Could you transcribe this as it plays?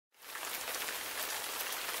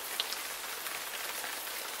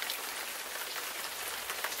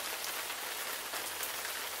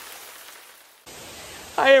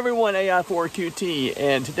Hi everyone, AI4QT,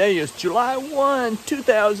 and today is July 1,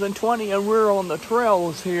 2020, and we're on the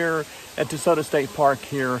trails here at DeSoto State Park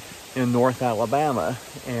here in North Alabama,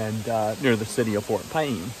 and near the city of Fort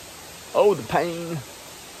Payne. Oh, the pain.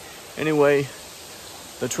 Anyway,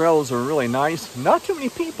 the trails are really nice. Not too many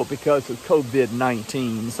people because of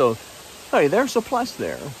COVID-19, so hey, there's a plus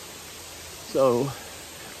there. So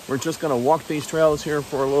we're just gonna walk these trails here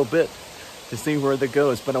for a little bit to see where they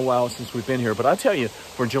go. It's been a while since we've been here, but I tell you,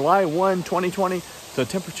 for July 1, 2020, the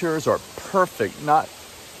temperatures are perfect. Not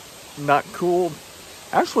cool.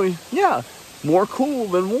 Actually, yeah, more cool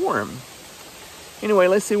than warm. Anyway,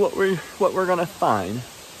 let's see what we're gonna find.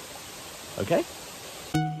 Okay.